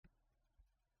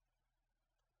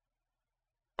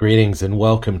Greetings and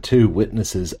welcome to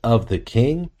Witnesses of the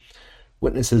King.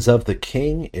 Witnesses of the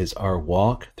King is our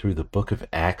walk through the book of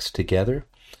Acts together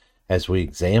as we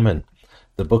examine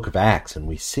the book of Acts and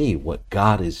we see what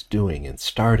God is doing in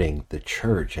starting the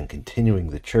church and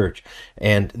continuing the church.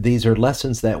 And these are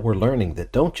lessons that we're learning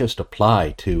that don't just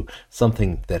apply to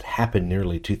something that happened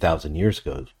nearly 2,000 years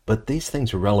ago, but these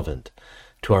things are relevant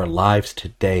to our lives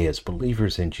today as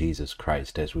believers in Jesus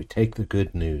Christ. As we take the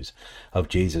good news of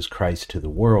Jesus Christ to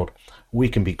the world, we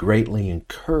can be greatly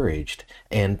encouraged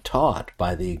and taught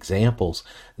by the examples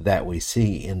that we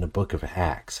see in the book of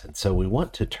Acts. And so we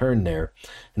want to turn there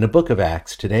in the book of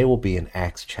Acts. Today will be in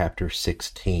Acts chapter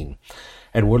 16.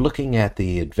 And we're looking at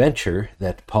the adventure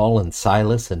that Paul and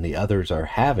Silas and the others are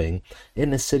having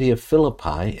in the city of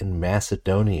Philippi in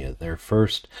Macedonia, their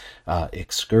first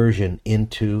excursion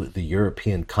into the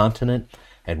European continent.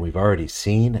 And we've already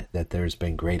seen that there's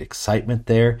been great excitement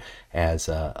there as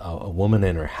a woman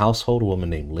in her household, a woman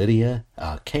named Lydia,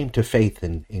 came to faith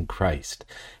in Christ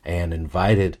and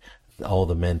invited all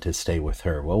the men to stay with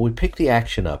her. Well, we pick the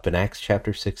action up in Acts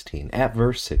chapter 16 at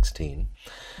verse 16.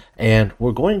 And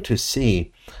we're going to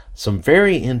see some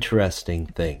very interesting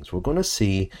things. We're going to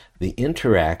see the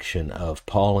interaction of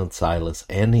Paul and Silas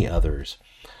and the others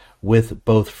with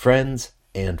both friends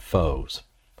and foes.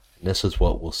 And this is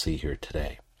what we'll see here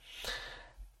today.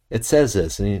 It says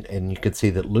this, and you can see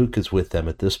that Luke is with them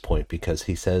at this point because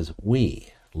he says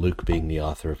we, Luke being the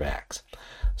author of Acts.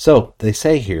 So they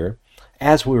say here,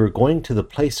 as we were going to the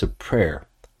place of prayer,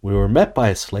 we were met by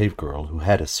a slave girl who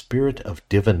had a spirit of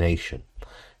divination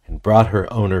and brought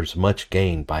her owners much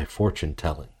gain by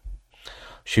fortune-telling.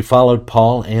 She followed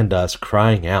Paul and us,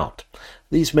 crying out,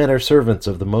 "These men are servants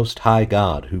of the Most High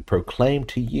God, who proclaim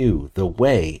to you the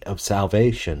way of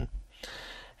salvation."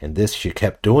 And this she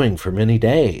kept doing for many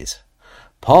days.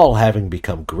 Paul, having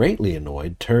become greatly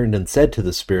annoyed, turned and said to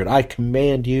the spirit, "I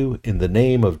command you in the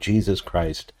name of Jesus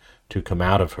Christ to come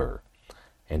out of her."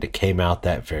 And it came out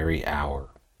that very hour.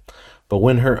 But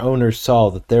when her owners saw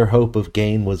that their hope of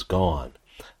gain was gone,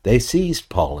 they seized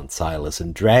Paul and Silas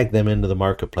and dragged them into the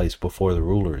marketplace before the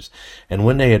rulers. And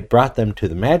when they had brought them to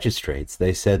the magistrates,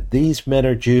 they said, "These men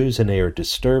are Jews, and they are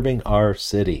disturbing our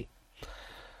city.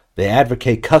 They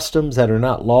advocate customs that are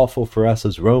not lawful for us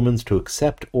as Romans to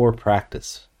accept or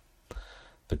practice."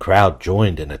 The crowd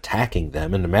joined in attacking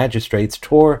them, and the magistrates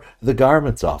tore the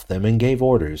garments off them and gave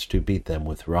orders to beat them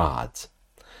with rods.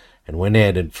 And when they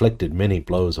had inflicted many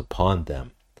blows upon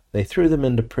them, they threw them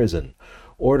into prison,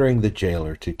 ordering the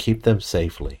jailer to keep them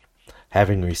safely.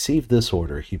 Having received this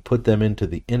order, he put them into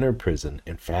the inner prison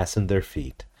and fastened their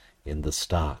feet in the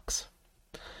stocks.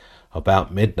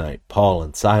 About midnight, Paul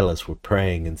and Silas were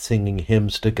praying and singing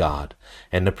hymns to God,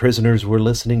 and the prisoners were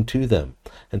listening to them.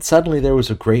 And suddenly there was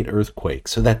a great earthquake,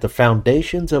 so that the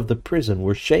foundations of the prison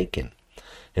were shaken.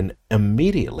 And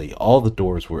immediately all the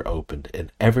doors were opened,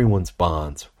 and everyone's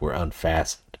bonds were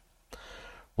unfastened.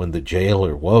 When the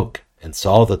jailer woke and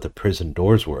saw that the prison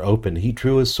doors were open, he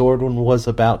drew his sword and was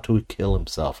about to kill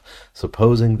himself,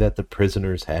 supposing that the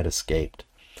prisoners had escaped.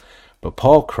 But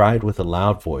Paul cried with a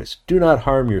loud voice, "Do not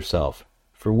harm yourself,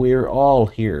 for we are all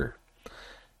here."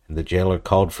 And the jailer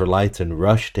called for lights and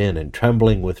rushed in, and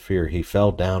trembling with fear, he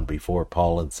fell down before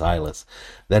Paul and Silas.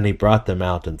 Then he brought them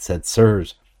out and said,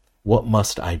 "Sirs, what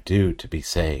must I do to be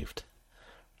saved?"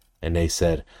 And they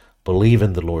said, "Believe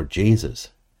in the Lord Jesus,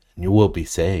 and you will be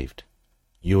saved,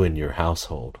 you and your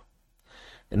household."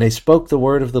 And they spoke the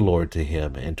word of the Lord to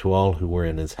him and to all who were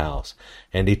in his house.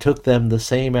 And he took them the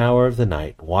same hour of the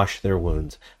night, washed their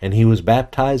wounds, and he was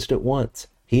baptized at once,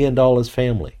 he and all his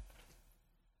family.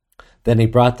 Then he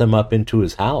brought them up into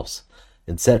his house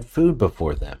and set food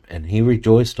before them, and he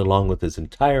rejoiced along with his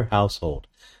entire household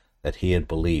that he had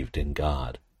believed in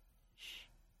God.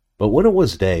 But when it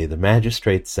was day, the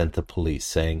magistrates sent the police,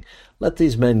 saying, "Let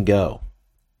these men go."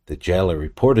 The jailer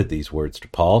reported these words to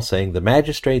Paul, saying, "The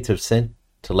magistrates have sent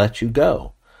to let you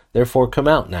go. Therefore come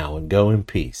out now and go in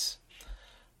peace."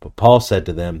 But Paul said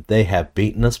to them, "They have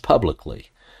beaten us publicly,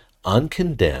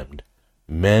 uncondemned,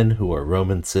 men who are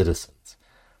Roman citizens,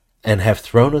 and have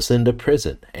thrown us into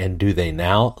prison. And do they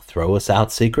now throw us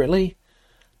out secretly?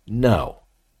 No.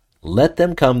 Let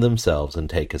them come themselves and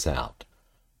take us out."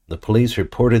 The police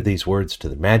reported these words to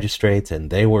the magistrates, and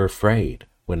they were afraid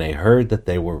when they heard that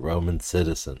they were Roman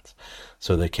citizens.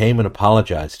 So they came and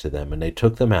apologized to them, and they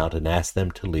took them out and asked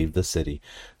them to leave the city.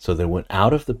 So they went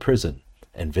out of the prison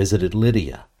and visited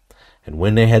Lydia. And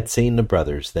when they had seen the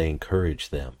brothers, they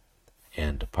encouraged them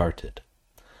and departed.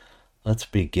 Let's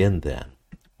begin then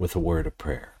with a word of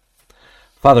prayer.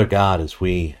 Father God, as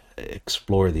we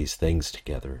explore these things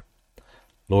together,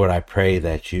 Lord, I pray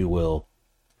that you will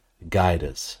guide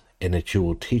us, and that you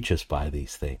will teach us by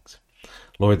these things.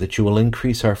 Lord, that you will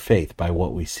increase our faith by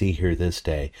what we see here this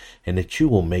day, and that you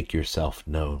will make yourself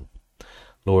known.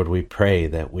 Lord, we pray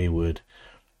that we would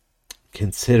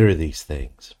consider these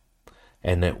things,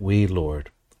 and that we,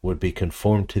 Lord, would be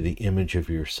conformed to the image of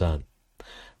your Son,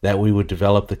 that we would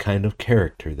develop the kind of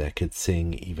character that could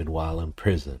sing even while in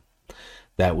prison,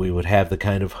 that we would have the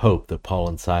kind of hope that Paul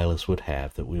and Silas would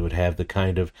have, that we would have the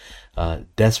kind of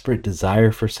desperate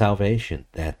desire for salvation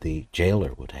that the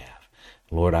jailer would have.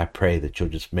 Lord, I pray that you'll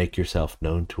just make yourself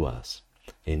known to us.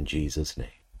 In Jesus' name,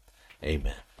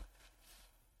 amen.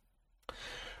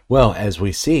 Well, as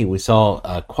we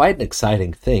saw quite an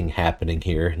exciting thing happening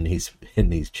here in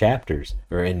these chapters,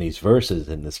 or in these verses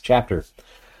in this chapter.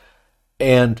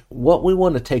 And what we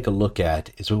want to take a look at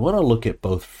is we want to look at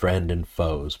both friend and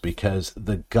foes, because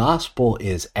the gospel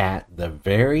is at the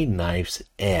very knife's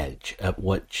edge of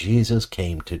what Jesus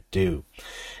came to do.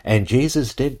 And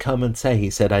Jesus did come and say,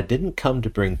 he said, I didn't come to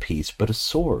bring peace, but a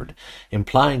sword,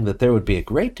 implying that there would be a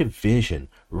great division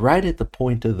right at the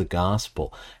point of the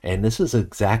gospel. And this is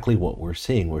exactly what we're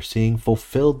seeing. We're seeing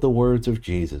fulfilled the words of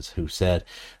Jesus, who said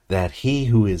that he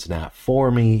who is not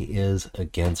for me is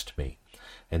against me.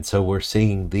 And so we're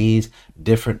seeing these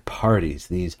different parties,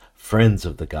 these friends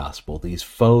of the gospel, these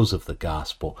foes of the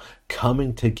gospel,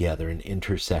 coming together and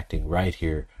intersecting right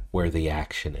here where the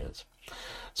action is.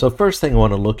 So first thing I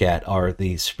want to look at are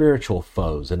the spiritual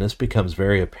foes, and this becomes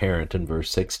very apparent in verse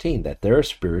 16, that there are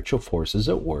spiritual forces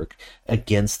at work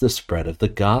against the spread of the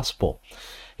gospel.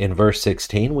 In verse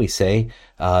 16 we say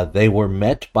they were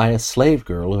met by a slave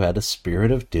girl who had a spirit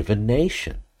of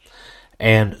divination.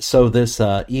 And so this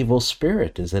evil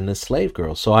spirit is in this slave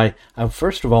girl. So I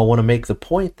first of all want to make the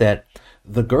point that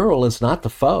the girl is not the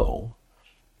foe,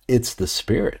 it's the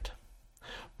spirit.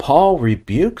 Paul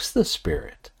rebukes the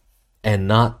spirit and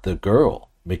not the girl,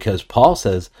 because Paul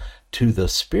says, to the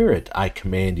spirit I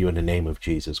command you in the name of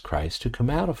Jesus Christ to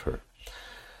come out of her.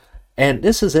 And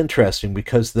this is interesting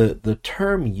because the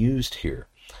term used here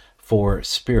for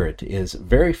spirit is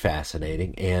very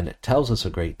fascinating, and it tells us a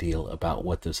great deal about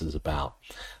what this is about.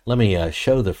 Let me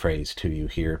show the phrase to you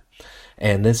here.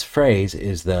 And this phrase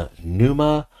is the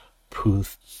pneuma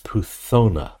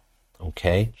puthona.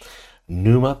 Okay?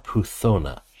 Pneuma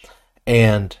puthona.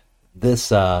 And this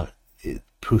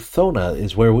puthona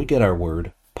is where we get our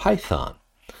word python.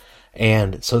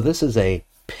 And so this is a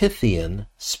Pythian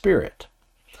spirit.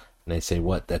 And they say,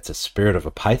 what, that's a spirit of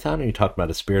a python? Are you talking about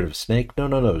a spirit of a snake?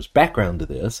 No. There's background to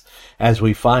this, as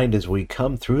we find as we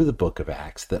come through the book of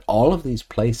Acts, that all of these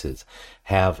places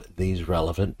have these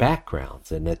relevant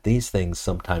backgrounds, and that these things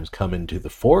sometimes come into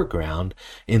the foreground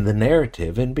in the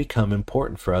narrative and become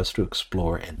important for us to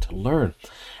explore and to learn.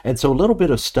 And so a little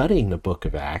bit of studying the book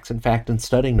of Acts, in fact, in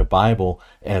studying the Bible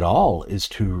at all, is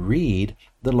to read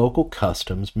the local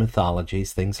customs,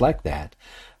 mythologies, things like that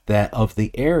of the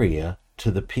area to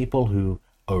the people who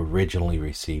originally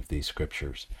received these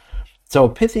scriptures. So a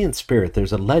Pythian spirit,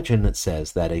 there's a legend that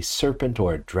says that a serpent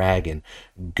or a dragon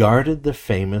guarded the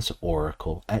famous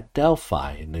oracle at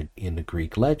Delphi in the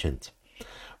Greek legends.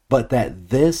 But that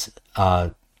this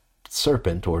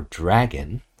serpent or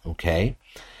dragon,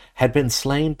 had been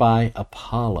slain by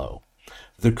Apollo.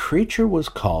 The creature was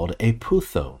called a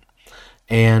Puthon,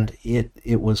 and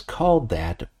it was called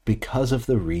that because of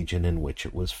the region in which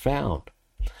it was found.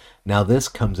 Now this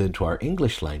comes into our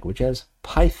English language as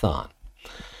Python.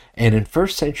 And in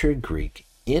first century Greek,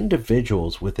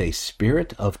 individuals with a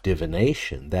spirit of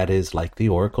divination, that is like the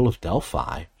Oracle of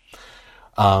Delphi,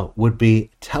 would be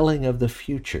telling of the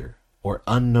future or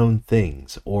unknown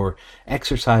things, or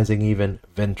exercising even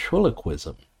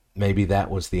ventriloquism. Maybe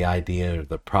that was the idea or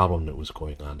the problem that was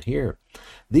going on here.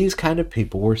 These kind of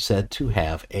people were said to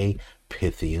have a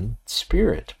Pythian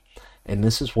spirit. And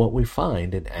this is what we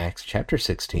find in Acts chapter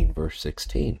 16, verse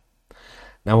 16.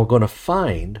 Now we're going to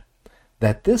find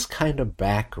that this kind of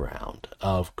background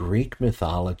of Greek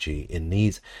mythology in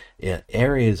these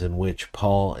areas in which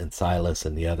Paul and Silas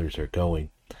and the others are going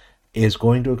is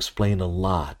going to explain a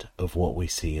lot of what we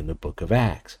see in the book of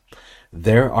Acts.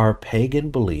 There are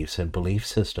pagan beliefs and belief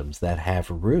systems that have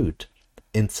root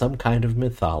in some kind of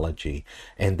mythology,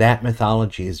 and that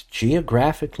mythology is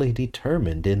geographically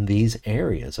determined in these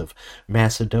areas of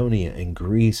Macedonia and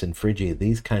Greece and Phrygia,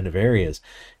 these kind of areas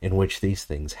in which these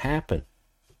things happen.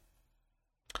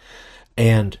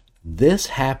 And this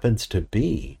happens to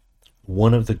be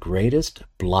one of the greatest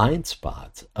blind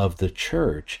spots of the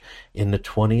church in the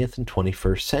 20th and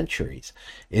 21st centuries,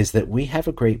 is that we have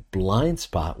a great blind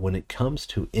spot when it comes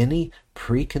to any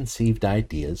preconceived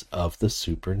ideas of the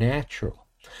supernatural.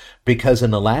 Because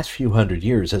in the last few hundred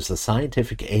years, as the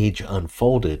scientific age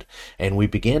unfolded and we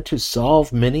began to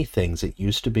solve many things that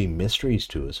used to be mysteries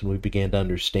to us, and we began to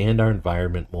understand our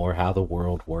environment more, how the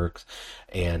world works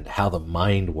and how the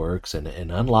mind works, and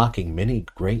unlocking many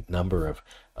great number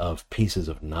of pieces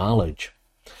of knowledge,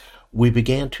 we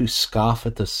began to scoff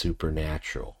at the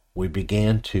supernatural. We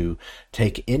began to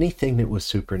take anything that was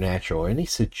supernatural, any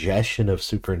suggestion of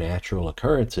supernatural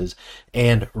occurrences,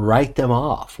 and write them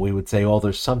off. We would say, oh,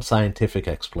 there's some scientific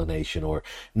explanation, or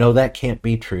no, that can't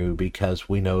be true because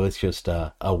we know it's just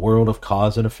a world of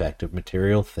cause and effect of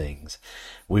material things.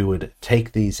 We would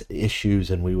take these issues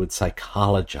and we would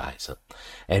psychologize them.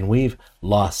 And we've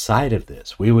lost sight of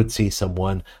this. We would see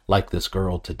someone like this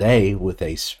girl today with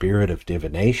a spirit of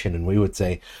divination, and we would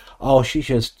say, oh, she's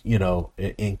just,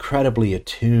 incredibly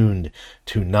attuned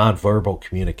to nonverbal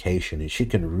communication, and she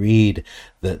can read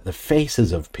the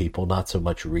faces of people, not so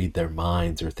much read their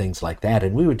minds or things like that.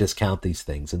 And we would discount these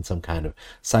things in some kind of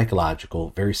psychological,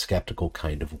 very skeptical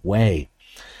kind of way.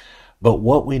 But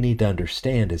what we need to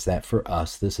understand is that for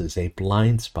us, this is a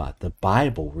blind spot. The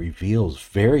Bible reveals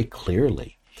very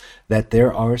clearly that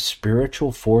there are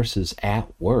spiritual forces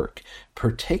at work,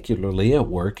 particularly at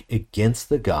work against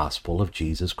the gospel of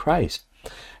Jesus Christ.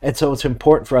 And so it's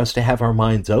important for us to have our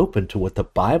minds open to what the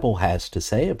Bible has to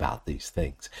say about these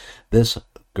things. This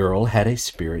girl had a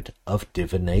spirit of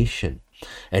divination.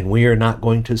 And we are not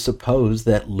going to suppose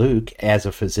that Luke, as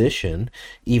a physician,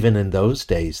 even in those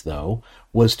days, though,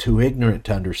 was too ignorant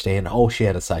to understand, oh, she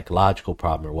had a psychological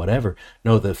problem or whatever.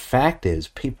 No, the fact is,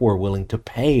 people were willing to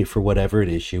pay for whatever it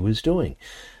is she was doing.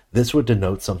 This would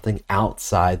denote something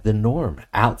outside the norm,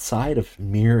 outside of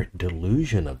mere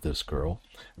delusion of this girl.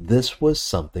 This was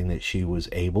something that she was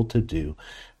able to do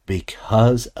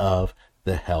because of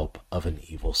the help of an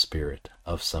evil spirit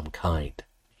of some kind.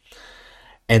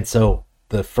 And so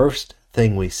the first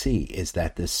thing we see is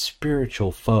that the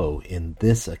spiritual foe in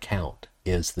this account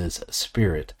is this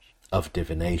spirit of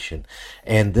divination.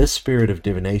 And this spirit of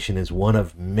divination is one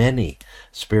of many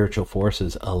spiritual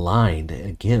forces aligned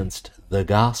against the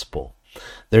gospel.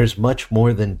 There's much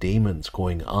more than demons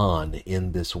going on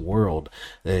in this world.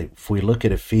 If we look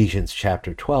at Ephesians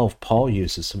chapter 12, Paul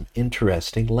uses some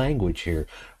interesting language here.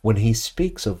 When he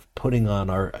speaks of putting on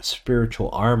our spiritual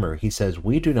armor, he says,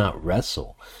 we do not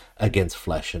wrestle against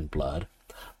flesh and blood,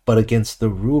 but against the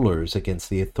rulers, against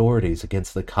the authorities,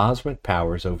 against the cosmic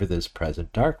powers over this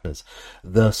present darkness,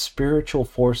 the spiritual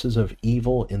forces of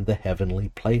evil in the heavenly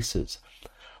places.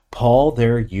 Paul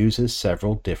there uses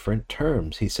several different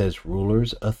terms. He says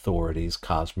rulers, authorities,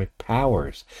 cosmic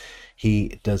powers.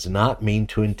 He does not mean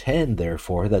to intend,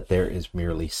 therefore, that there is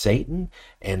merely Satan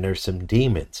and there's some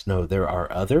demons. No, there are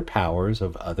other powers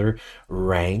of other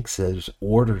ranks as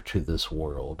order to this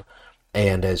world.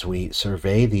 And as we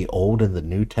survey the Old and the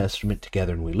New Testament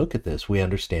together and we look at this, we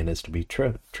understand this to be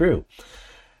true.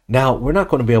 Now, we're not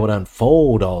going to be able to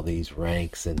unfold all these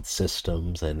ranks and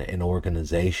systems and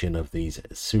organization of these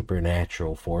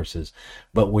supernatural forces,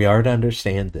 but we are to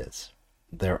understand this.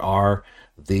 There are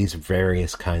these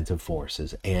various kinds of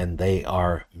forces, and they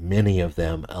are, many of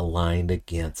them, aligned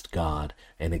against God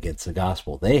and against the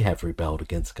gospel. They have rebelled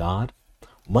against God,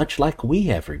 much like we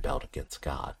have rebelled against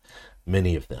God,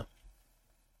 many of them.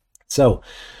 So,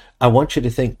 I want you to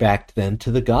think back then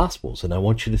to the Gospels, and I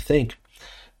want you to think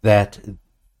that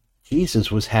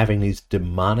Jesus was having these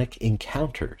demonic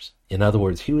encounters. In other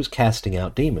words, he was casting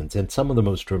out demons, and some of the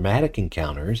most dramatic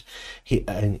encounters he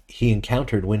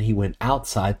encountered when he went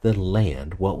outside the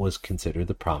land, what was considered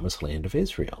the promised land of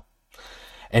Israel.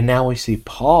 And now we see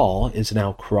Paul is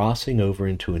now crossing over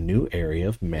into a new area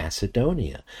of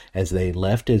Macedonia. As they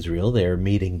left Israel, they are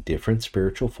meeting different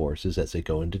spiritual forces as they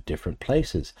go into different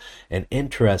places. And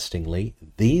interestingly,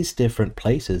 these different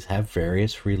places have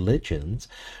various religions,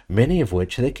 many of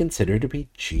which they consider to be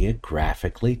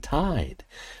geographically tied.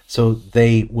 So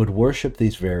they would worship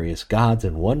these various gods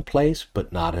in one place,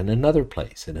 but not in another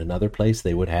place. In another place,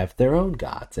 they would have their own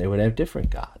gods. They would have different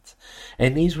gods.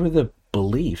 And these were the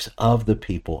beliefs of the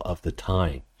people of the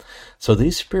time. So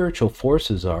these spiritual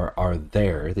forces are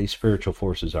there. These spiritual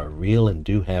forces are real and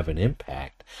do have an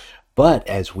impact. But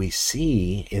as we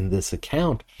see in this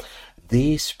account,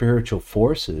 these spiritual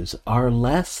forces are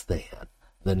less than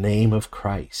the name of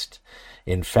Christ.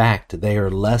 In fact, they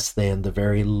are less than the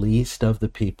very least of the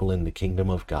people in the kingdom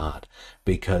of God,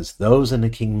 because those in the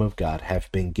kingdom of God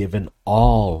have been given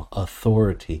all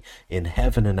authority in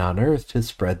heaven and on earth to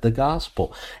spread the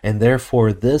gospel. And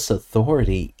therefore this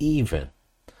authority even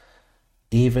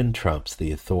trumps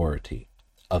the authority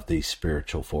of these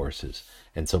spiritual forces.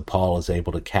 And so Paul is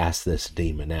able to cast this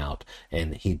demon out,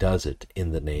 and he does it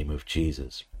in the name of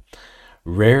Jesus.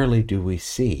 Rarely do we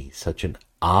see such an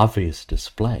obvious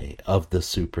display of the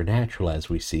supernatural as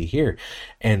we see here,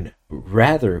 and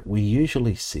rather we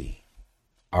usually see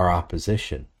our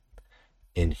opposition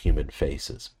in human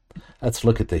faces. Let's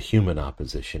look at the human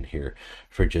opposition here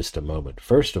for just a moment.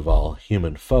 First of all,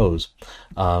 human foes,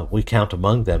 we count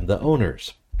among them the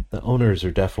owners. The owners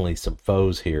are definitely some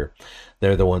foes here.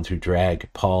 They're the ones who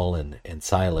drag Paul and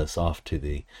Silas off to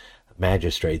the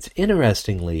magistrates.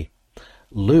 Interestingly,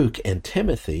 Luke and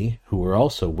Timothy, who were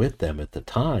also with them at the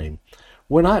time,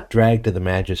 were not dragged to the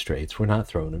magistrates, were not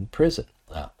thrown in prison.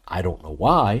 I don't know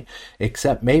why,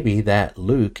 except maybe that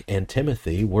Luke and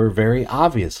Timothy were very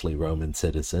obviously Roman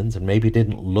citizens and maybe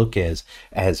didn't look as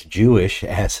Jewish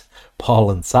as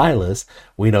Paul and Silas.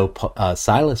 We know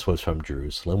Silas was from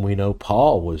Jerusalem. We know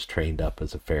Paul was trained up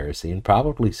as a Pharisee and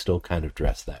probably still kind of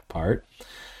dressed that part.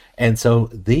 And so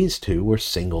these two were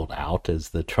singled out as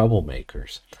the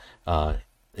troublemakers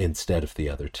instead of the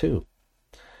other two.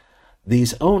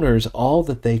 These owners, all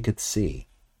that they could see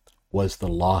was the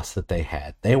loss that they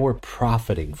had. They were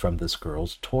profiting from this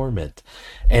girl's torment.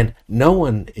 And no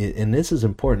one, and this is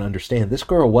important to understand, this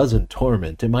girl wasn't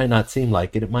torment. It might not seem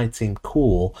like it. It might seem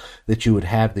cool that you would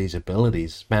have these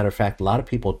abilities. As a matter of fact, a lot of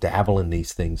people dabble in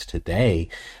these things today,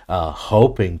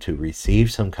 hoping to receive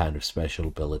some kind of special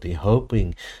ability,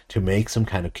 hoping to make some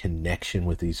kind of connection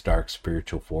with these dark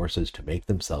spiritual forces to make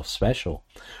themselves special.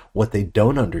 What they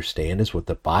don't understand is what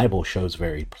the Bible shows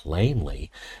very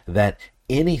plainly, that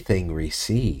anything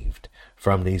received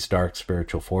from these dark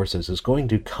spiritual forces is going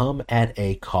to come at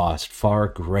a cost far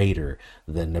greater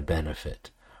than the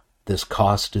benefit. This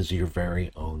cost is your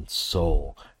very own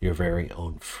soul, your very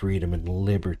own freedom and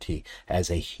liberty as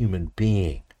a human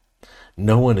being.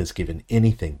 No one is given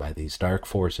anything by these dark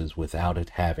forces without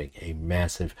it having a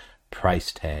massive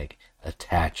price tag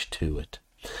attached to it.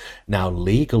 Now,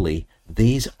 legally,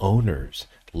 these owners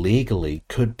legally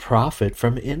could profit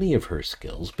from any of her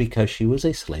skills because she was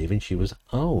a slave and she was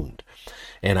owned.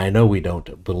 And I know we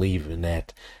don't believe in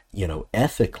that,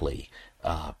 ethically,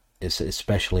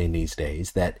 especially in these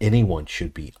days, that anyone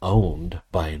should be owned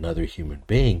by another human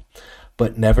being.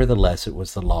 But nevertheless, it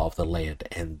was the law of the land,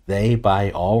 and they,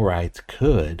 by all rights,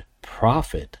 could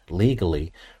profit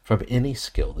legally from any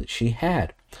skill that she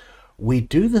had. We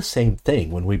do the same thing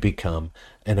when we become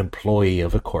an employee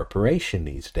of a corporation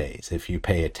these days. If you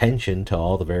pay attention to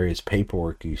all the various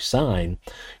paperwork you sign,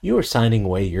 you are signing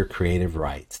away your creative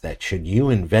rights. That should you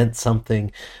invent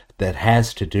something that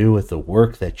has to do with the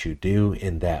work that you do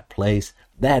in that place,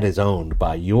 that is owned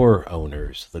by your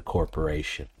owners, the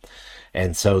corporation.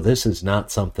 And so this is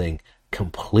not something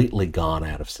completely gone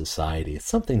out of society. It's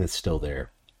something that's still there.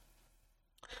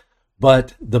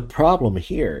 But the problem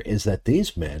here is that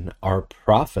these men are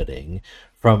profiting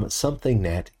from something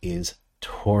that is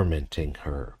tormenting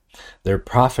her. They're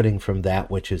profiting from that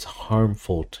which is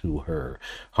harmful to her,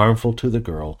 harmful to the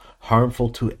girl, harmful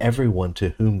to everyone to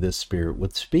whom this spirit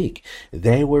would speak.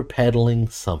 They were peddling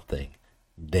something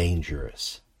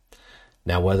dangerous.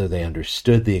 Now, whether they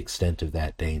understood the extent of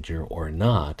that danger or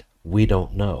not, we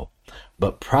don't know.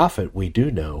 But profit, we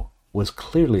do know, was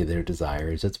clearly their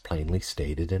desire, as it's plainly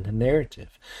stated in the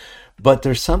narrative. But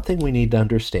there's something we need to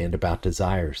understand about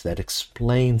desires that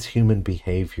explains human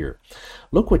behavior.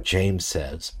 Look what James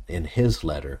says in his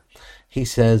letter. He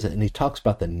says, and he talks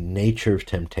about the nature of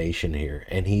temptation here,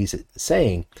 and he's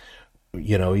saying,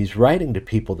 he's writing to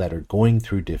people that are going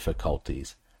through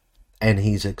difficulties, and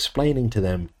he's explaining to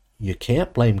them, you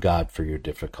can't blame God for your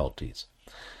difficulties.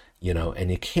 And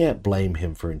you can't blame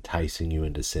him for enticing you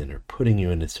into sin or putting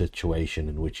you in a situation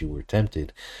in which you were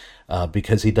tempted,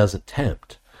 because he doesn't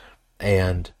tempt.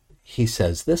 And he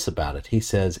says this about it. He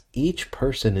says, each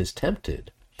person is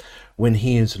tempted when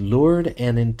he is lured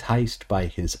and enticed by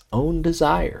his own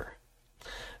desire.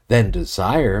 Then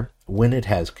desire, when it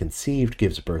has conceived,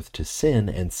 gives birth to sin,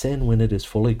 and sin, when it is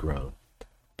fully grown,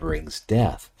 brings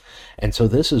death. And so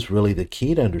this is really the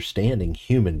key to understanding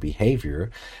human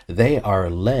behavior. They are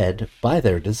led by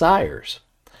their desires,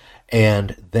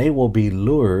 and they will be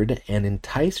lured and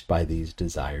enticed by these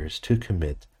desires to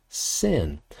commit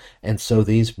sin. And so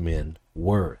these men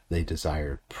they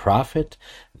desired profit.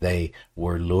 They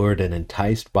were lured and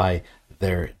enticed by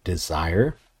their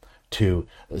desire to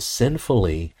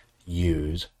sinfully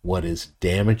use what is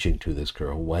damaging to this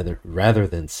girl, rather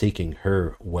than seeking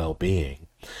her well-being.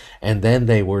 And then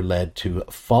they were led to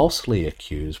falsely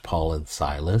accuse Paul and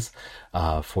Silas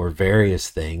for various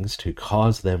things to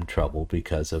cause them trouble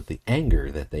because of the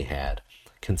anger that they had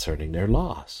concerning their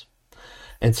loss.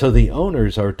 And so the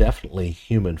owners are definitely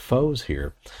human foes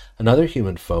here. Another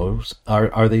human foes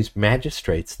are these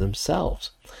magistrates themselves.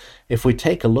 If we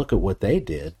take a look at what they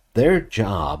did, their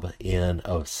job in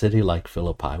a city like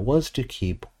Philippi was to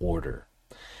keep order.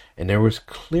 And there was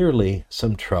clearly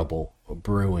some trouble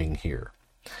brewing here.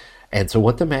 And so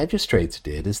what the magistrates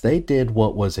did is they did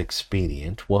what was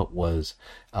expedient, what was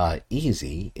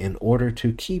easy in order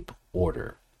to keep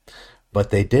order. But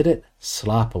they did it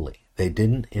sloppily. They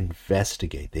didn't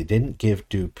investigate. They didn't give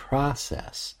due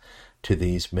process to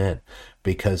these men.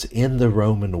 Because in the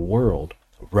Roman world,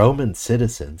 Roman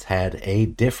citizens had a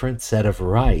different set of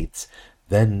rights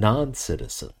than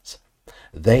non-citizens.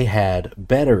 They had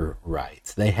better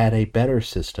rights. They had a better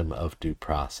system of due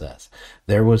process.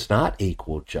 There was not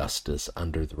equal justice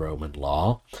under the Roman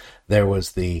law. There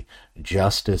was the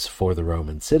justice for the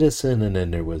Roman citizen, and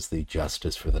then there was the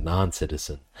justice for the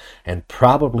non-citizen. And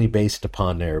probably based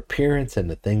upon their appearance and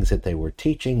the things that they were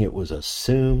teaching, it was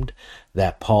assumed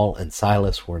that Paul and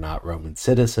Silas were not Roman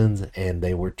citizens, and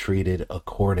they were treated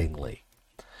accordingly.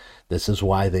 This is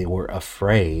why they were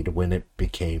afraid when it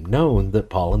became known that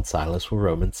Paul and Silas were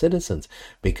Roman citizens,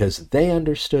 because they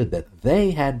understood that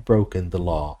they had broken the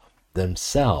law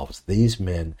themselves, these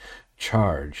men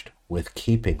charged with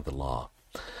keeping the law.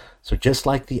 So just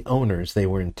like the owners, they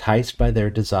were enticed by their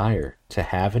desire to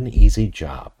have an easy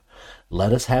job.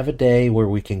 Let us have a day where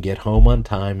we can get home on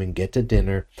time and get to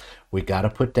dinner. We got to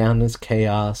put down this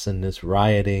chaos and this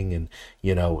rioting, and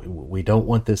we don't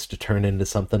want this to turn into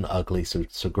something ugly.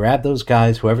 So grab those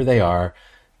guys, whoever they are,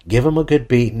 give them a good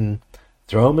beating,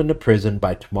 throw them into prison.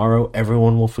 By tomorrow,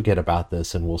 everyone will forget about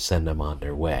this, and we'll send them on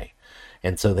their way.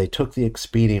 And so they took the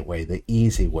expedient way, the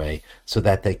easy way, so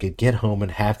that they could get home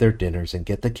and have their dinners and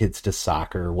get the kids to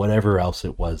soccer or whatever else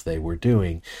it was they were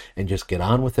doing, and just get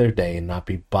on with their day and not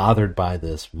be bothered by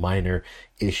this minor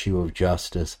issue of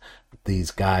justice. These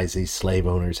guys, these slave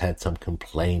owners, had some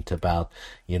complaint about,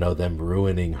 them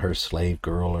ruining her slave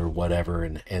girl or whatever.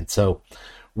 And so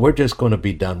we're just going to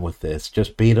be done with this.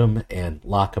 Just beat them and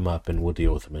lock them up, and we'll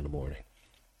deal with them in the morning.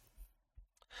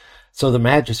 So the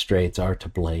magistrates are to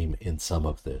blame in some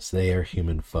of this. They are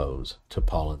human foes to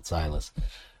Paul and Silas.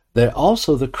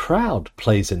 Also, the crowd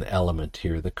plays an element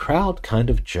here. The crowd kind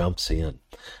of jumps in.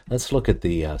 Let's look at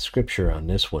the scripture on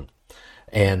this one.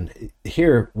 And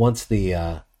here, once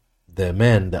the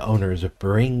men, the owners,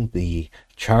 bring the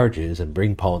charges and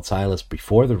bring Paul and Silas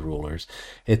before the rulers,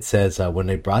 it says when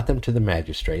they brought them to the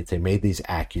magistrates, they made these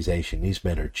accusations. These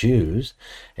men are Jews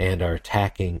and are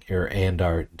attacking and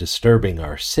are disturbing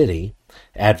our city,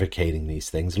 advocating these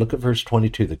things. Look at verse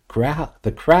 22.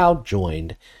 The crowd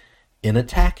joined in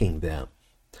attacking them.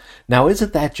 Now,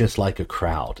 isn't that just like a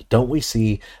crowd? Don't we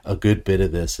see a good bit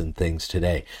of this in things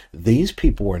today? These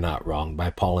people were not wronged by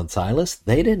Paul and Silas.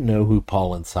 They didn't know who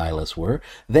Paul and Silas were.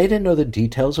 They didn't know the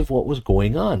details of what was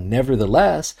going on.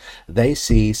 Nevertheless, they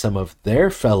see some of their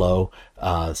fellow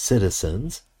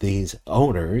citizens, these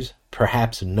owners,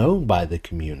 perhaps known by the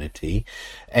community,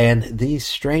 and these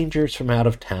strangers from out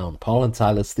of town, Paul and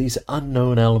Silas, these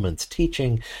unknown elements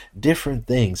teaching different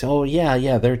things. Oh,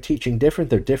 yeah, they're teaching different.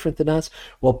 They're different than us.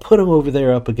 Well, put them over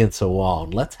there up against the wall,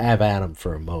 and let's have at them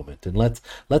for a moment, and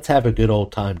let's have a good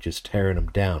old time just tearing them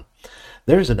down.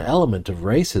 There's an element of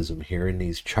racism here in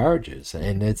these charges,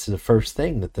 and it's the first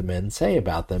thing that the men say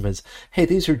about them is, hey,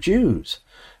 these are Jews,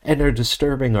 and they're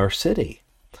disturbing our city.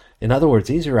 In other words,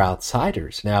 these are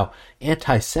outsiders. Now,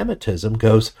 anti-Semitism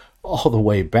goes all the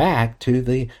way back to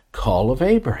the call of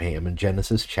Abraham in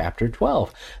Genesis chapter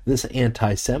 12. This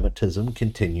anti-Semitism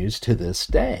continues to this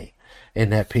day,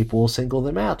 and that people will single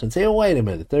them out and say, oh, wait a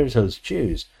minute, there's those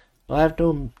Jews. Well, I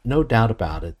have no doubt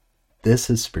about it. This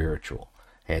is spiritual,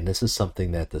 and this is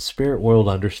something that the spirit world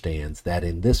understands, that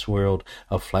in this world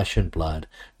of flesh and blood,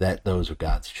 that those are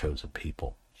God's chosen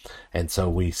people. And so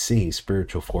we see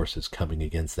spiritual forces coming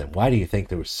against them. Why do you think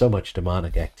there was so much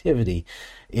demonic activity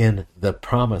in the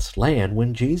promised land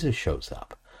when Jesus shows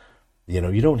up? You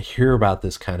don't hear about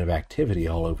this kind of activity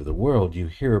all over the world. You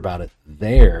hear about it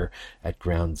there at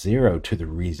ground zero to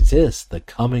resist the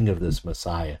coming of this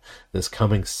Messiah, this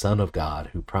coming Son of God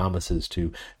who promises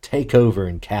to take over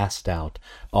and cast out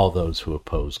all those who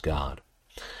oppose God.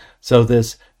 So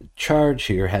this charge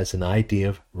here has an idea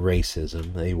of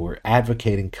racism. They were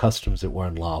advocating customs that were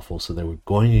unlawful, so they were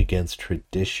going against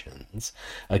traditions,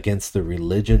 against the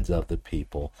religions of the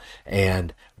people,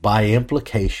 and by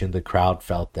implication, the crowd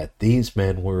felt that these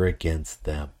men were against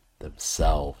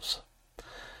themselves.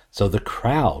 So the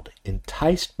crowd,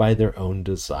 enticed by their own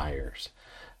desires,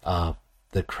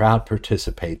 the crowd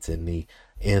participates in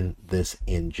this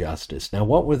injustice. Now,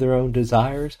 what were their own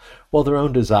desires? Well, their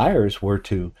own desires were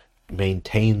to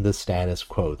maintain the status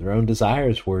quo. Their own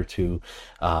desires were to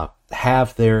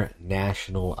have their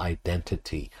national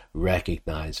identity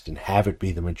recognized and have it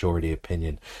be the majority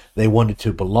opinion. They wanted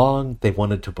to belong. They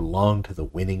wanted to belong to the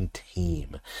winning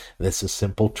team. This is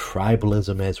simple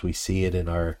tribalism as we see it in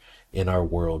our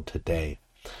world today.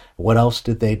 What else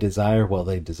did they desire? Well,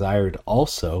 they desired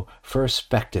also for a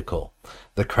spectacle.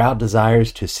 The crowd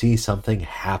desires to see something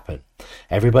happen.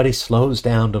 Everybody slows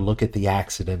down to look at the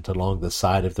accident along the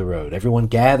side of the road. Everyone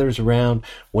gathers around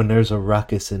when there's a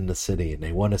ruckus in the city, and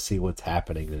they want to see what's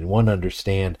happening. They want to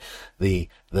understand the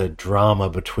drama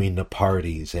between the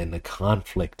parties and the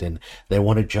conflict, and they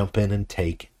want to jump in and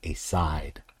take a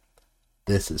side.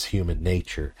 This is human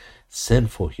nature,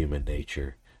 sinful human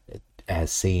nature,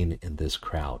 as seen in this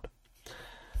crowd.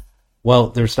 Well,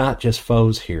 there's not just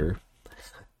foes here.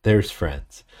 There's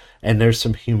friends. And there's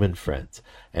some human friends.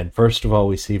 And first of all,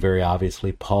 we see very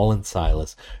obviously Paul and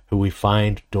Silas, who we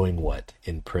find doing what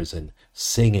in prison?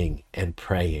 Singing and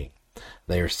praying.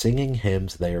 They are singing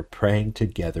hymns. They are praying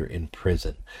together in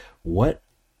prison. What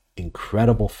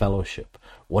incredible fellowship.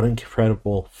 What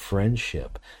incredible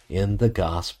friendship in the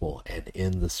gospel and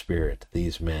in the Spirit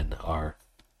these men are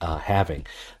having.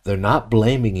 They're not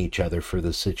blaming each other for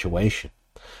the situation,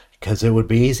 because it would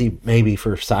be easy maybe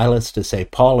for Silas to say,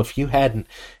 Paul, if you hadn't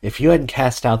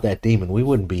cast out that demon, we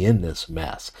wouldn't be in this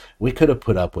mess. We could have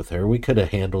put up with her. We could have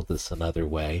handled this another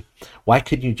way. Why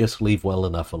couldn't you just leave well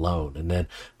enough alone? And then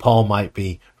Paul might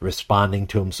be responding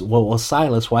to him, well,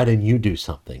 Silas, why didn't you do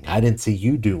something? I didn't see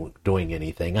you doing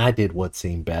anything. I did what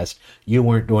seemed best. You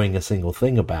weren't doing a single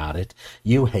thing about it.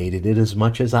 You hated it as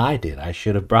much as I did. I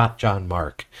should have brought John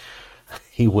Mark.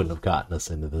 He wouldn't have gotten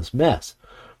us into this mess.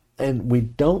 And we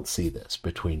don't see this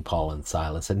between Paul and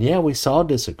Silas. And yeah, we saw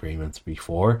disagreements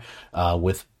before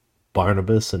with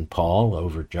Barnabas and Paul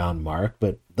over John Mark,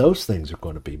 but those things are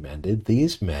going to be mended.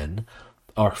 These men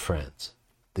are friends.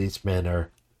 These men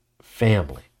are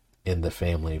family in the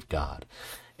family of God.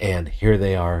 And here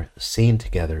they are seen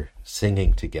together,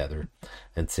 singing together,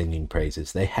 and singing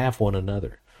praises. They have one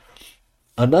another.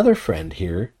 Another friend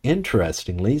here,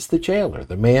 interestingly, is the jailer,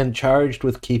 the man charged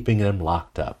with keeping them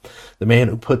locked up, the man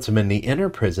who puts them in the inner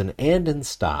prison and in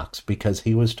stocks because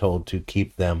he was told to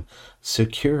keep them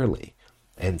securely.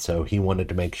 And so he wanted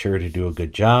to make sure to do a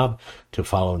good job, to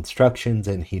follow instructions,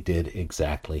 and he did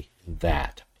exactly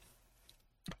that.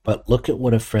 But look at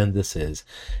what a friend this is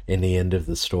in the end of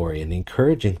the story. And the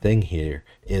encouraging thing here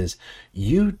is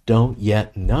you don't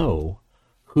yet know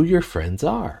who your friends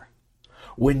are.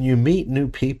 When you meet new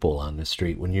people on the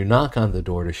street, when you knock on the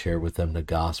door to share with them the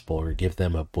gospel or give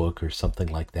them a book or something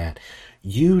like that,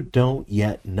 you don't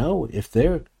yet know if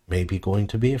they're maybe going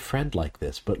to be a friend like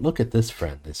this. But look at this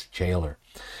friend, this jailer.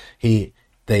 He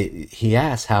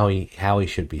asks how he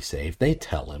should be saved. They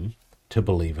tell him to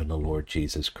believe in the Lord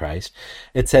Jesus Christ.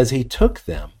 It says he took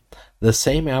them the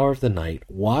same hour of the night,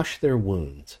 washed their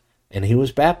wounds, and he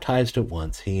was baptized at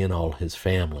once, he and all his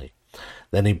family.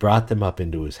 Then he brought them up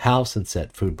into his house and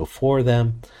set food before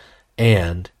them,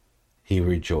 and he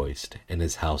rejoiced, and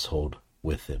his household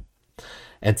with him.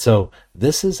 And so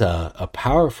this is a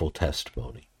powerful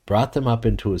testimony. Brought them up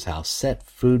into his house, set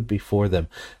food before them.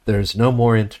 There's no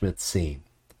more intimate scene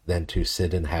than to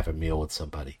sit and have a meal with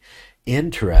somebody.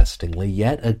 Interestingly,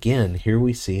 yet again, here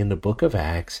we see in the book of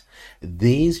Acts,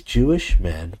 these Jewish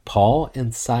men, Paul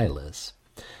and Silas,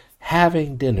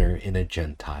 having dinner in a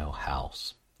Gentile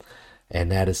house. And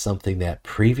that is something that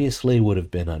previously would have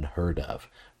been unheard of.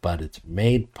 But it's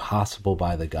made possible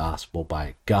by the gospel,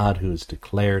 by God who has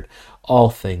declared all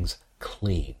things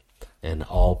clean and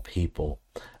all people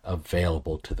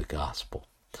available to the gospel.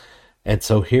 And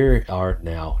so here are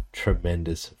now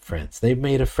tremendous friends. They've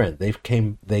made a friend.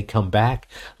 They come back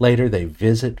later. They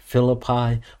visit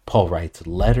Philippi. Paul writes a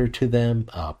letter to them,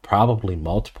 probably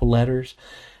multiple letters.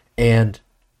 And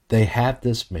they have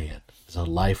this man as a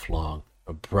lifelong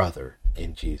brother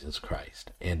in Jesus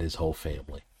Christ and his whole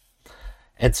family.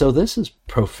 And so this is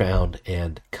profound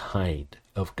and kind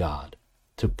of God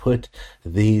to put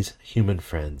these human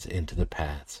friends into the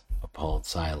paths of Paul and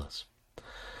Silas.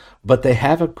 But they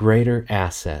have a greater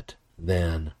asset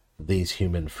than these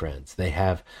human friends. They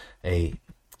have a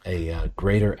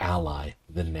greater ally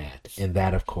than that. And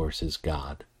that, of course, is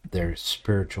God, their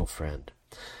spiritual friend.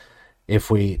 If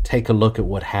we take a look at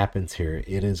what happens here,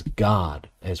 it is God,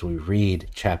 as we read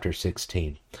chapter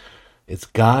 16. It's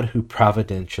God who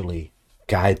providentially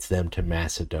guides them to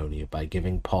Macedonia by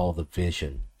giving Paul the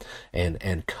vision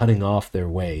and cutting off their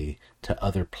way to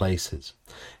other places.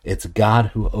 It's God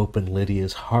who opened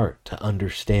Lydia's heart to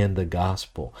understand the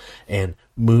gospel and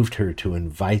moved her to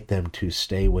invite them to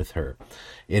stay with her.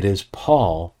 It is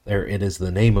Paul, or it is the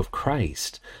name of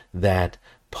Christ that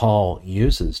Paul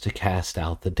uses to cast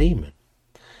out the demon.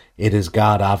 It is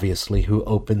God, obviously, who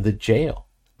opened the jail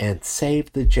and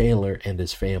saved the jailer and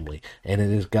his family. And it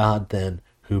is God then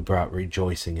who brought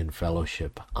rejoicing and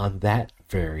fellowship on that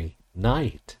very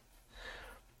night.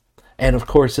 And of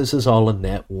course, this is all a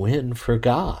net win for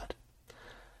God.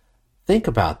 Think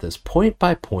about this, point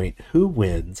by point, who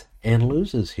wins and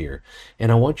loses here. And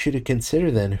I want you to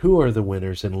consider then who are the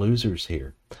winners and losers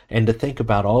here. And to think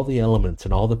about all the elements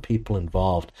and all the people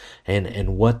involved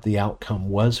and what the outcome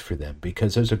was for them.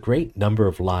 Because there's a great number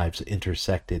of lives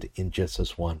intersected in just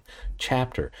this one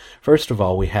chapter. First of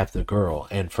all, we have the girl.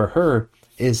 And for her,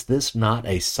 is this not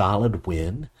a solid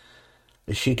win?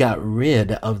 She got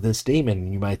rid of this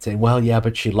demon. You might say, well, yeah,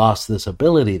 but she lost this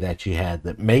ability that she had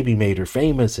that maybe made her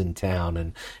famous in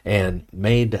town and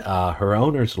made her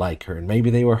owners like her, and maybe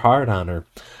they were hard on her.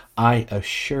 I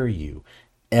assure you,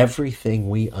 everything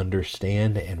we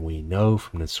understand and we know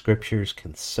from the scriptures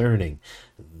concerning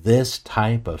this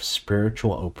type of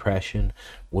spiritual oppression,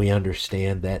 we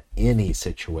understand that any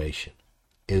situation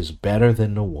is better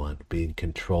than the one being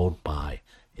controlled by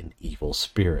an evil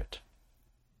spirit.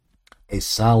 A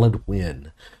solid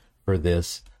win for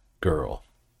this girl.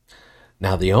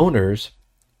 Now the owners,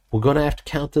 we're going to have to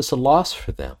count this a loss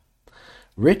for them.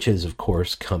 Riches, of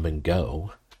course, come and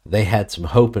go. They had some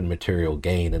hope in material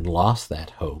gain and lost that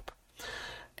hope.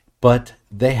 But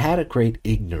they had a great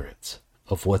ignorance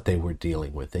of what they were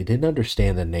dealing with. They didn't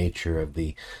understand the nature of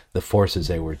the forces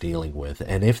they were dealing with.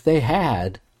 And if they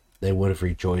had, they would have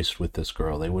rejoiced with this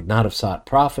girl. They would not have sought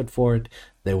profit for it.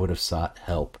 They would have sought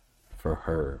help for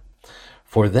her.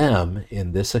 For them,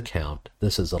 in this account,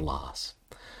 this is a loss.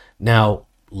 Now,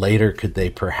 later, could they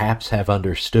perhaps have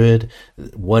understood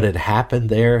what had happened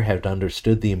there, have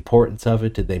understood the importance of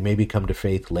it? Did they maybe come to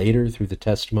faith later through the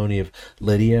testimony of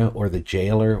Lydia or the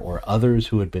jailer or others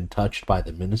who had been touched by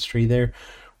the ministry there?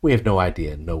 We have no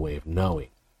idea, no way of knowing.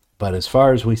 But as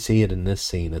far as we see it in this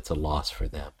scene, it's a loss for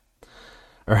them.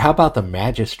 Or how about the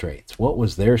magistrates? What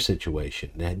was their situation?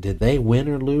 Did they win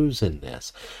or lose in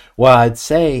this? Well, I'd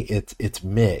say it's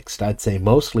mixed. I'd say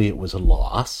mostly it was a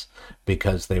loss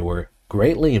because they were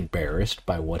greatly embarrassed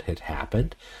by what had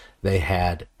happened. They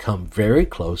had come very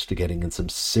close to getting in some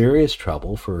serious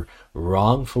trouble for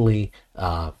wrongfully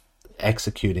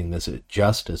executing this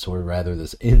justice, or rather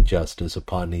this injustice,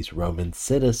 upon these Roman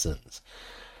citizens.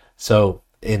 So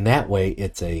in that way,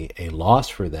 it's a loss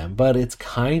for them, but it's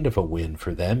kind of a win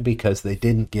for them because they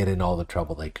didn't get in all the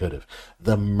trouble they could have.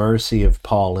 The mercy of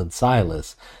Paul and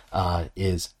Silas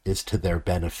is to their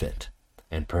benefit,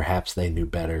 and perhaps they knew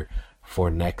better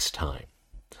for next time.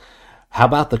 How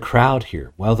about the crowd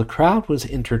here? Well, the crowd was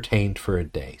entertained for a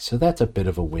day, so that's a bit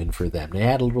of a win for them. They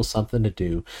had a little something to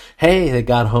do. Hey, they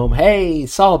got home. Hey,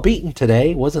 saw a beating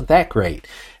today. Wasn't that great?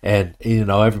 And,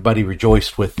 everybody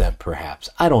rejoiced with them, perhaps.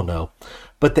 I don't know.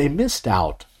 But they missed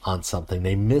out on something.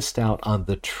 They missed out on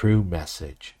the true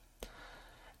message.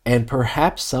 And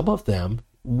perhaps some of them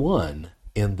won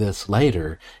in this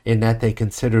later, in that they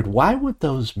considered, why would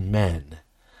those men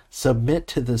submit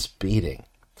to this beating?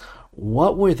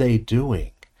 What were they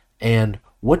doing? And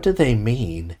what do they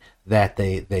mean that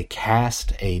they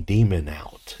cast a demon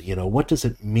out? What does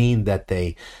it mean that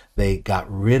they got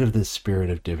rid of the spirit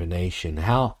of divination?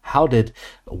 How did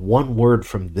one word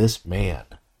from this man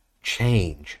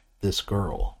change this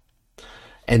girl?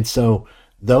 And so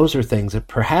those are things that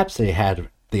perhaps they had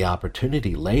the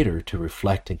opportunity later to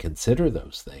reflect and consider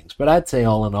those things. But I'd say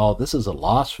all in all, this is a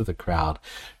loss for the crowd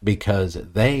because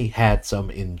they had some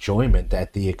enjoyment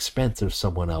at the expense of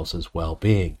someone else's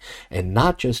well-being. And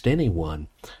not just anyone,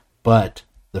 but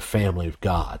the family of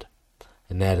God.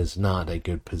 And that is not a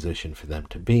good position for them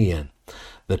to be in.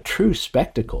 The true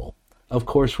spectacle, of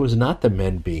course, was not the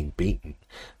men being beaten.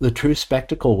 The true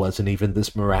spectacle wasn't even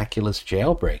this miraculous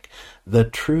jailbreak. The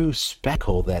true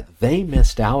spectacle that they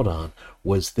missed out on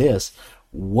was this: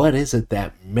 what is it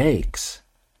that makes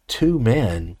two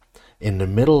men in the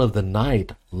middle of the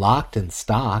night, locked in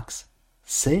stocks,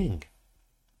 sing?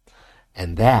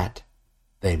 And that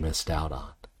they missed out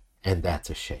on. And that's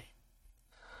a shame.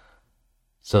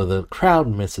 So the crowd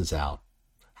misses out.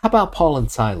 How about Paul and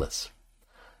Silas?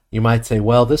 You might say,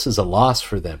 well, this is a loss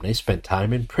for them. They spent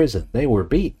time in prison. They were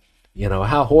beaten.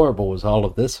 How horrible was all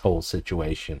of this whole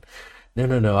situation? No.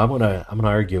 I'm gonna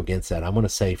argue against that. I'm gonna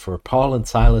say for Paul and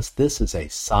Silas, this is a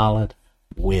solid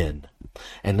win.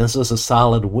 And this is a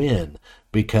solid win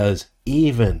because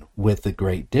even with the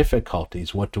great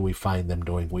difficulties, what do we find them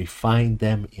doing? We find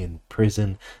them in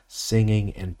prison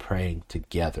singing and praying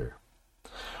together.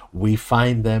 We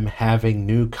find them having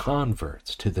new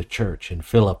converts to the church in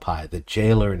Philippi. The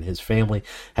jailer and his family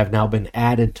have now been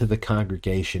added to the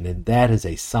congregation, and that is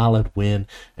a solid win.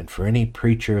 And for any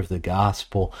preacher of the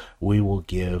gospel, we will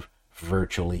give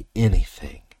virtually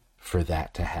anything for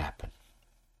that to happen.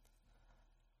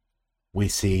 We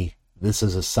see this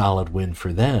is a solid win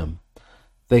for them.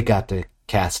 They got to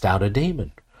cast out a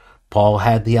demon. Paul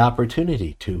had the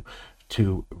opportunity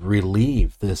to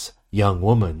relieve this young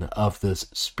woman of this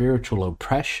spiritual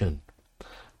oppression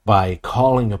by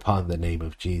calling upon the name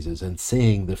of Jesus and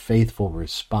seeing the faithful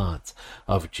response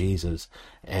of Jesus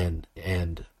and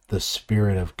the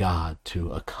Spirit of God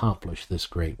to accomplish this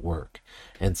great work.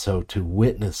 And so to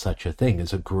witness such a thing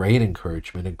is a great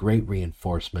encouragement, a great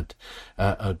reinforcement,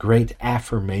 a great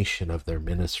affirmation of their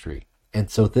ministry. And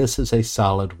so this is a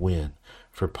solid win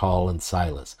for Paul and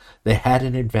Silas. They had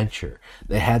an adventure.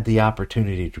 They had the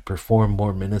opportunity to perform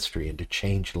more ministry and to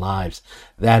change lives.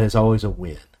 That is always a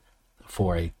win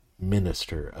for a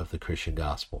minister of the Christian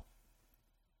gospel.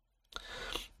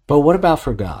 But what about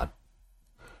for God?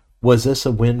 Was this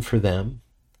a win for them?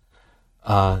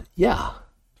 Yeah.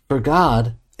 For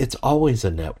God, it's always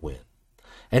a net win.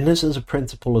 And this is a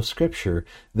principle of Scripture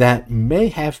that may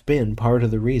have been part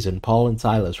of the reason Paul and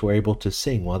Silas were able to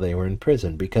sing while they were in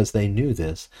prison, because they knew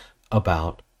this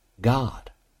about God.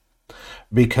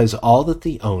 Because all that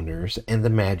the owners and the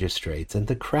magistrates and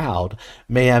the crowd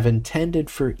may have intended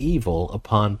for evil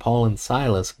upon Paul and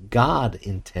Silas, God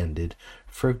intended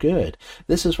for good.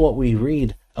 This is what we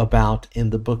read about in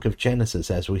the book of Genesis,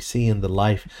 as we see in the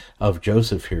life of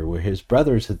Joseph here, where his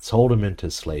brothers had sold him into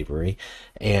slavery,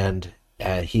 and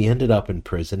he ended up in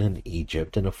prison in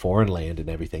Egypt, in a foreign land and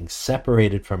everything,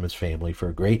 separated from his family for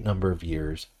a great number of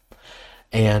years.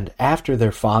 And after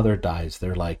their father dies,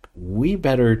 they're like, we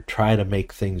better try to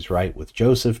make things right with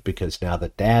Joseph, because now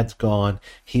that dad's gone,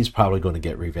 he's probably going to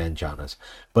get revenge on us.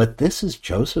 But this is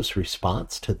Joseph's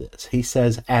response to this. He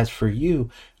says, as for you,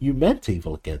 you meant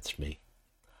evil against me,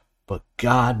 but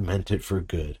God meant it for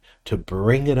good, to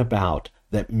bring it about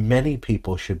that many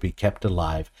people should be kept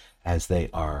alive as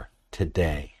they are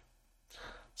today.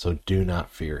 So do not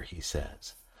fear, he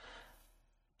says.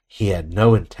 He had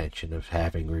no intention of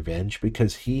having revenge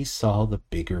because he saw the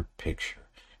bigger picture.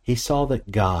 He saw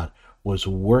that God was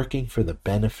working for the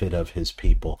benefit of his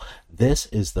people. This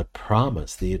is the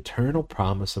promise, the eternal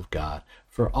promise of God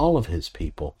for all of his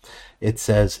people. It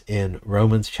says in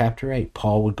Romans chapter 8,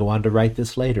 Paul would go on to write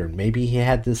this later, and maybe he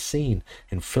had this scene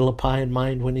in Philippi in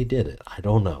mind when he did it. I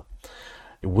don't know.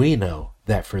 We know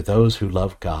that for those who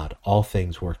love God, all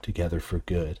things work together for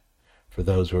good, for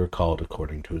those who are called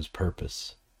according to his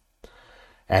purpose.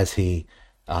 As he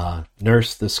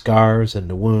nursed the scars and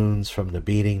the wounds from the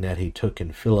beating that he took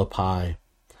in Philippi,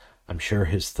 I'm sure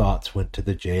his thoughts went to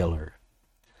the jailer,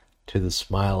 to the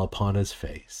smile upon his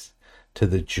face, to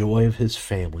the joy of his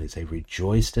family as they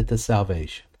rejoiced at the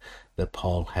salvation that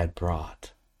Paul had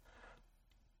brought.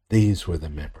 These were the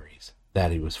memories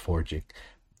that he was forging.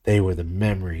 They were the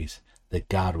memories that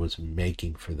God was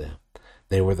making for them.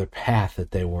 They were the path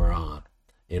that they were on,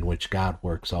 in which God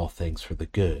works all things for the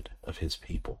good of his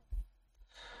people.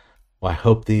 Well, I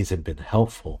hope these have been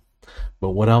helpful, but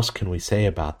what else can we say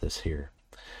about this here?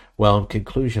 Well, in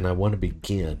conclusion, I want to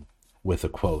begin with a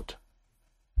quote.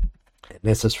 And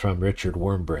this is from Richard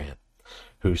Wurmbrand,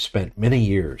 who spent many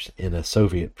years in a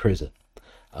Soviet prison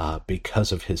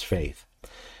because of his faith.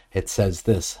 It says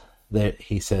this, that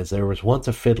he says, there was once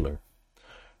a fiddler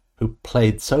who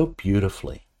played so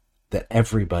beautifully that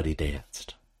everybody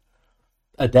danced.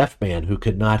 A deaf man who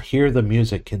could not hear the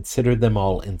music considered them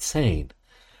all insane.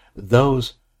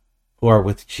 Those who are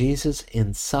with Jesus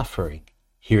in suffering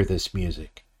hear this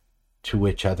music, to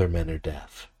which other men are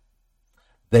deaf.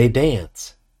 They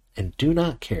dance and do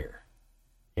not care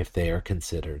if they are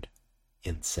considered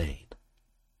insane.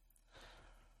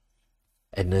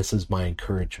 And this is my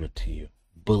encouragement to you.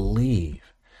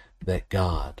 Believe that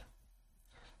God,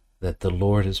 that the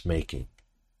Lord is making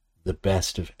the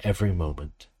best of every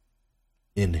moment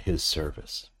in his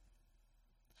service.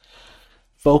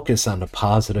 Focus on the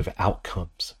positive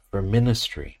outcomes for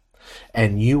ministry,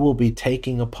 and you will be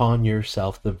taking upon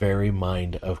yourself the very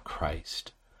mind of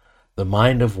Christ, the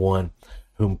mind of one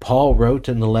whom Paul wrote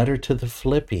in the letter to the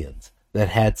Philippians, that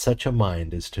had such a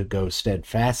mind as to go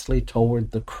steadfastly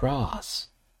toward the cross.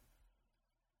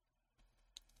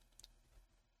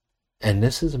 And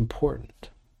this is important.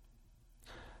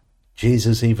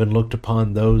 Jesus even looked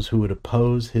upon those who would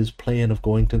oppose his plan of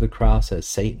going to the cross as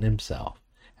Satan himself,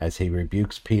 as he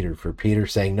rebukes Peter for Peter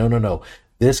saying, no, no, no,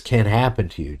 this can't happen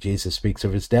to you. Jesus speaks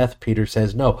of his death. Peter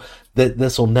says, no,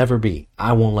 this will never be.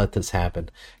 I won't let this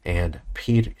happen. And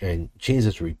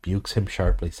Jesus rebukes him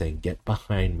sharply, saying, get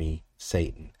behind me,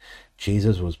 Satan.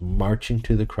 Jesus was marching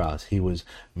to the cross. He was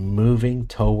moving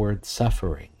toward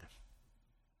suffering.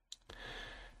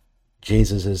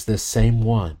 Jesus is this same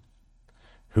one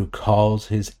who calls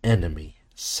his enemy,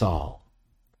 Saul,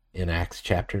 in Acts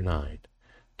chapter 9,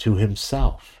 to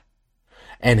himself.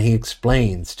 And he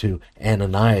explains to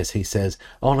Ananias, he says,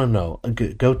 oh, no,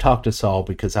 go talk to Saul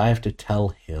because I have to tell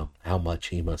him how much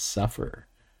he must suffer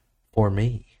for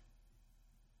me.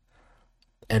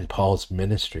 And Paul's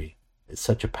ministry is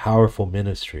such a powerful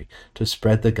ministry to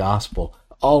spread the gospel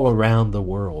all around the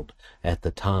world at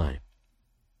the time.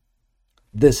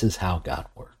 This is how God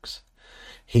works.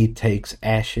 He takes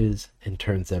ashes and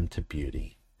turns them to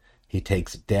beauty. He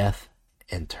takes death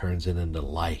and turns it into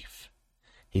life.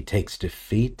 He takes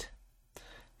defeat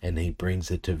and he brings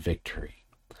it to victory.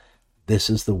 This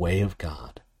is the way of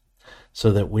God, so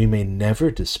that we may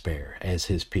never despair as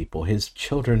his people. His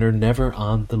children are never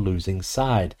on the losing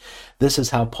side. This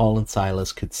is how Paul and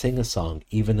Silas could sing a song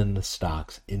even in the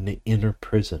stocks, in the inner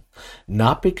prison,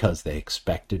 not because they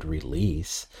expected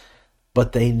release,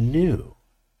 but they knew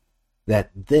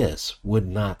that this would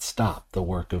not stop the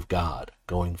work of God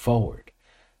going forward.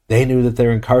 They knew that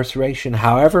their incarceration,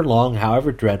 however long,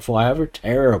 however dreadful, however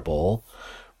terrible,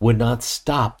 would not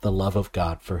stop the love of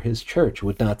God for his church,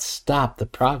 would not stop the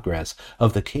progress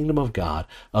of the kingdom of God,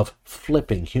 of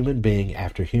flipping human being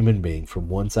after human being from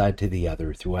one side to the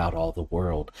other throughout all the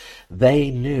world. They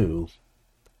knew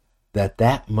that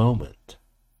that moment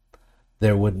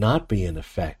there would not be an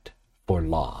effect for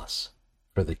loss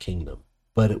for the kingdom,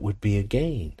 but it would be a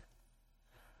gain.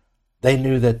 They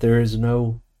knew that there is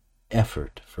no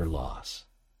effort for loss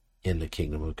in the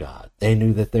kingdom of God. They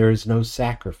knew that there is no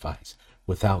sacrifice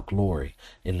without glory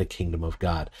in the kingdom of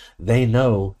God. They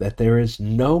know that there is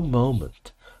no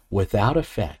moment without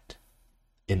effect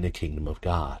in the kingdom of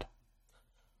God.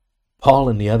 Paul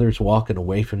and the others walking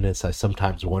away from this, I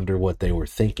sometimes wonder what they were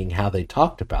thinking, how they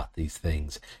talked about these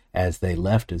things as they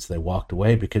left, as they walked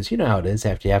away, because you know how it is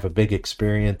after you have a big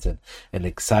experience and an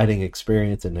exciting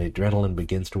experience and the adrenaline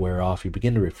begins to wear off, you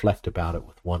begin to reflect about it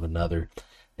with one another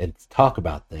and talk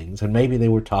about things. And maybe they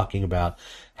were talking about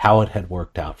how it had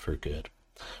worked out for good.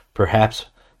 Perhaps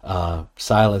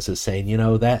Silas is saying, you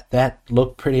know, that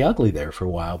looked pretty ugly there for a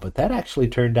while, but that actually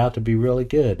turned out to be really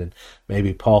good. And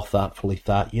maybe Paul thoughtfully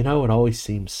thought, you know, it always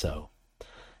seems so.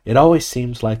 It always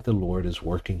seems like the Lord is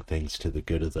working things to the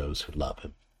good of those who love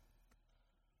him.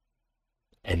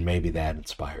 And maybe that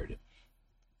inspired him.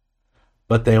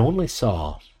 But they only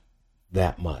saw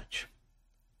that much.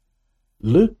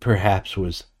 Luke perhaps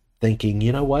was thinking,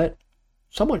 you know what?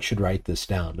 Someone should write this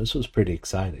down. This was pretty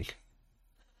exciting.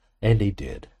 And he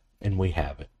did, and we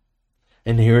have it.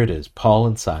 And here it is, Paul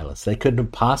and Silas. They couldn't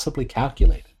have possibly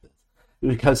calculated this.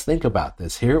 Because think about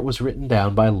this. Here it was written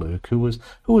down by Luke, who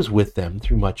was with them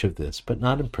through much of this, but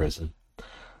not in prison.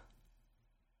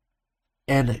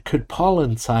 And could Paul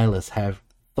and Silas have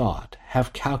thought,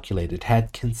 have calculated,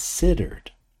 had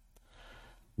considered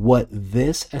what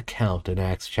this account in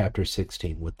Acts chapter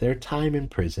 16, with their time in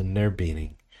prison, their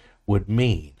beating, would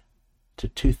mean to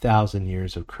 2,000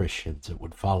 years of Christians that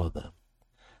would follow them,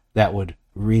 that would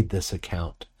read this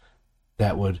account,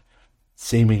 that would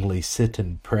seemingly sit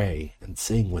and pray and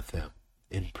sing with them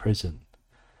in prison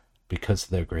because of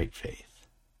their great faith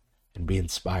and be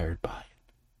inspired by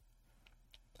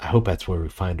it? I hope that's where we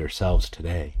find ourselves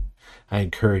today. I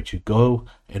encourage you, go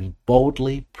and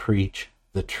boldly preach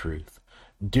the truth.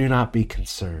 Do not be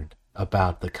concerned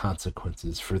about the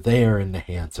consequences, for they are in the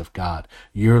hands of God,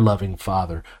 your loving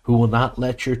Father, who will not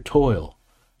let your toil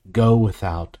go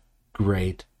without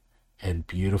great and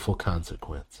beautiful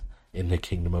consequence in the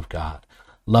kingdom of God.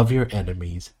 Love your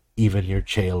enemies, even your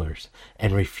jailers,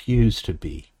 and refuse to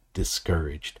be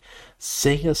discouraged.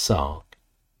 Sing a song,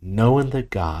 knowing that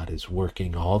God is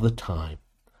working all the time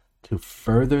to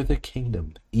further the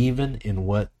kingdom, even in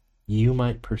what you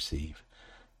might perceive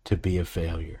to be a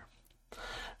failure.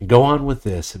 Go on with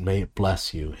this, and may it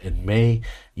bless you, and may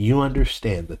you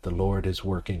understand that the Lord is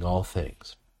working all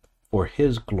things for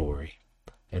his glory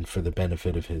and for the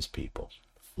benefit of his people.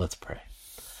 Let's pray.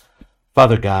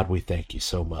 Father God, we thank you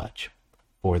so much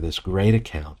for this great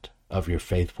account of your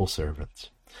faithful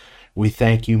servants. We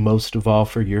thank you most of all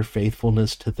for your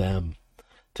faithfulness to them,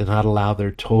 to not allow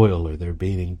their toil or their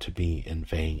beating to be in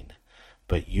vain.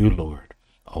 But you, Lord,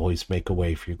 always make a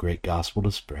way for your great gospel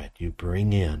to spread. You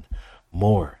bring in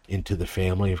more into the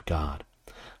family of God.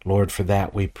 Lord, for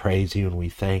that we praise you and we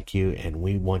thank you, and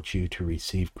we want you to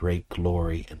receive great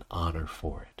glory and honor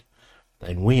for it.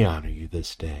 And we honor you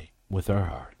this day with our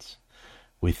hearts.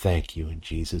 We thank you in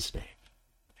Jesus' name.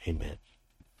 Amen.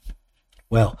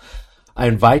 Well, I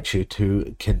invite you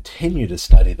to continue to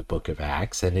study the book of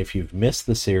Acts, and if you've missed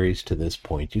the series to this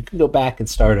point, you can go back and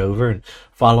start over and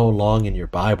follow along in your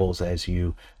Bibles as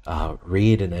you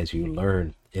read and as you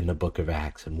learn in the book of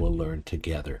Acts, and we'll learn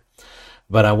together.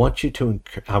 But I want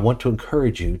to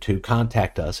encourage you to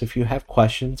contact us if you have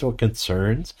questions or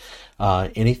concerns,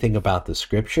 anything about the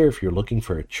scripture. If you're looking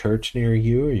for a church near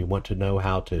you, or you want to know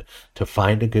how to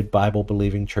find a good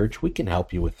Bible-believing church, we can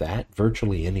help you with that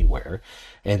virtually anywhere.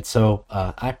 And so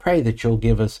I pray that you'll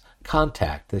give us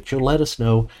contact, that you'll let us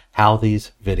know how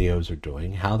these videos are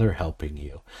doing, how they're helping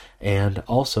you, and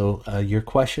also your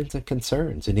questions and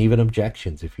concerns, and even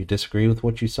objections. If you disagree with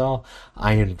what you saw,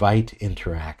 I invite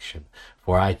interaction,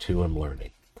 for I too am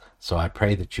learning. So I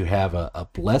pray that you have a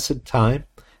blessed time,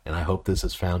 and I hope this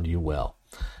has found you well.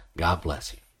 God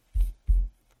bless you.